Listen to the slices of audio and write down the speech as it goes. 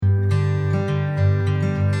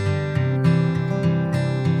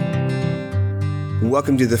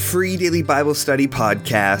Welcome to the Free Daily Bible Study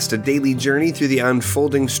Podcast, a daily journey through the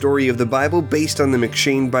unfolding story of the Bible based on the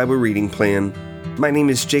M'Cheyne Bible Reading Plan. My name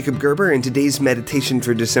is Jacob Gerber, and today's meditation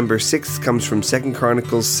for December 6th comes from 2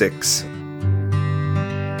 Chronicles 6.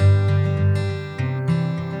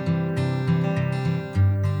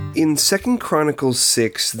 In 2 Chronicles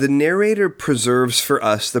 6, the narrator preserves for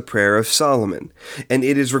us the prayer of Solomon, and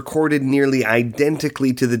it is recorded nearly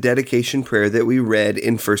identically to the dedication prayer that we read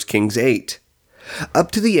in 1 Kings 8. Up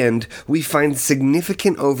to the end, we find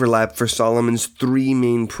significant overlap for Solomon's three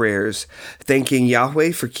main prayers: thanking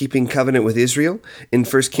Yahweh for keeping covenant with Israel in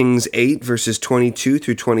 1 Kings 8 verses 22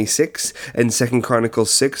 through 26 and 2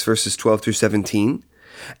 Chronicles 6 verses 12 through 17,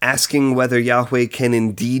 asking whether Yahweh can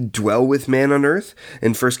indeed dwell with man on earth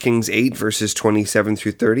in 1 Kings 8 verses 27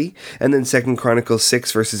 through 30, and then 2 Chronicles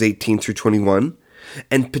 6 verses 18 through 21,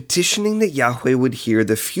 and petitioning that Yahweh would hear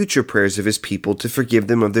the future prayers of his people to forgive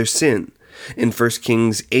them of their sin in 1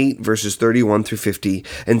 Kings 8 verses 31 through 50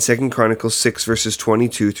 and 2 Chronicles 6 verses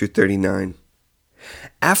 22 through 39.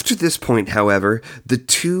 After this point, however, the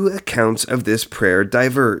two accounts of this prayer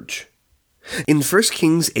diverge. In 1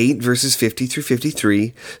 Kings 8 verses 50 through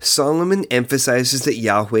 53, Solomon emphasizes that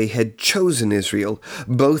Yahweh had chosen Israel,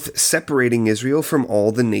 both separating Israel from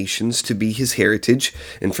all the nations to be his heritage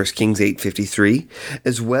in 1 Kings 8:53,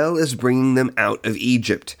 as well as bringing them out of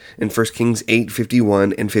Egypt in 1 Kings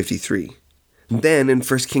 8:51 and 53. Then, in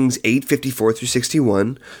 1 Kings 8:54 through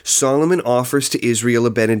 61, Solomon offers to Israel a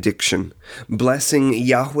benediction, blessing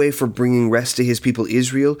Yahweh for bringing rest to his people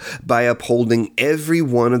Israel by upholding every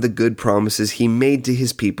one of the good promises he made to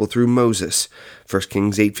his people through Moses, 1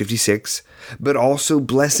 Kings 8:56, but also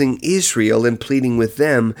blessing Israel and pleading with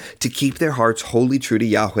them to keep their hearts wholly true to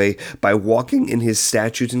Yahweh by walking in his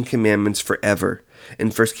statutes and commandments forever,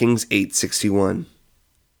 in 1 Kings 8:61.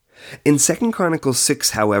 In 2 Chronicles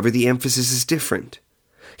 6, however, the emphasis is different.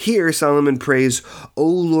 Here, Solomon prays, "O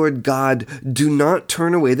Lord God, do not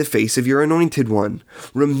turn away the face of your anointed one.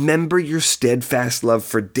 Remember your steadfast love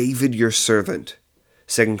for David your servant."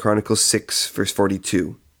 2 Chronicles 6, verse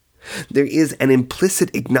 42. There is an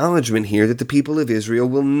implicit acknowledgement here that the people of Israel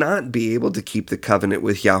will not be able to keep the covenant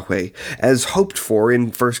with Yahweh, as hoped for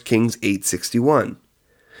in 1 Kings 8:61.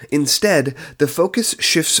 Instead, the focus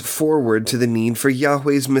shifts forward to the need for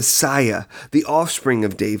Yahweh's Messiah, the offspring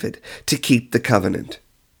of David, to keep the covenant.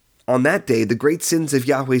 On that day, the great sins of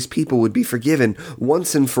Yahweh's people would be forgiven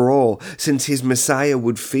once and for all, since his Messiah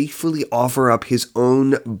would faithfully offer up his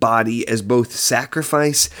own body as both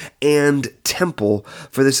sacrifice and temple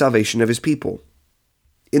for the salvation of his people.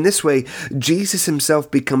 In this way, Jesus himself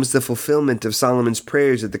becomes the fulfillment of Solomon's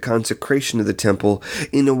prayers at the consecration of the temple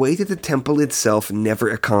in a way that the temple itself never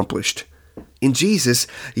accomplished. In Jesus,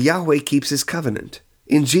 Yahweh keeps his covenant.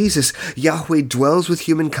 In Jesus, Yahweh dwells with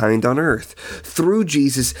humankind on earth. Through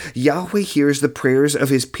Jesus, Yahweh hears the prayers of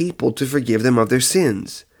his people to forgive them of their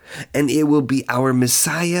sins. And it will be our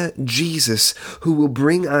Messiah, Jesus, who will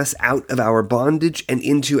bring us out of our bondage and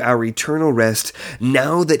into our eternal rest,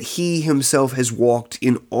 now that he himself has walked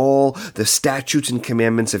in all the statutes and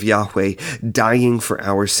commandments of Yahweh, dying for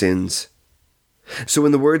our sins. So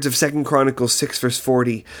in the words of 2 Chronicles 6 verse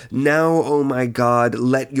 40, "Now, O my God,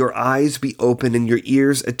 let your eyes be open and your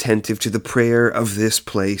ears attentive to the prayer of this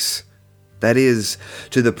place." That is,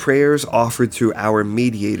 to the prayers offered through our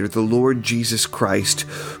mediator, the Lord Jesus Christ,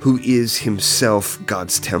 who is himself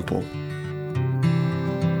God's temple.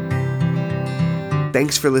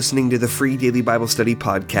 Thanks for listening to the Free Daily Bible Study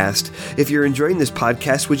Podcast. If you're enjoying this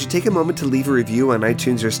podcast, would you take a moment to leave a review on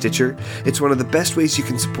iTunes or Stitcher? It's one of the best ways you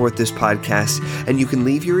can support this podcast, and you can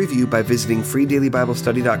leave your review by visiting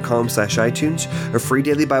freedailybiblestudy.com/iTunes or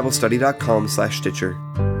freedailybiblestudy.com/Stitcher.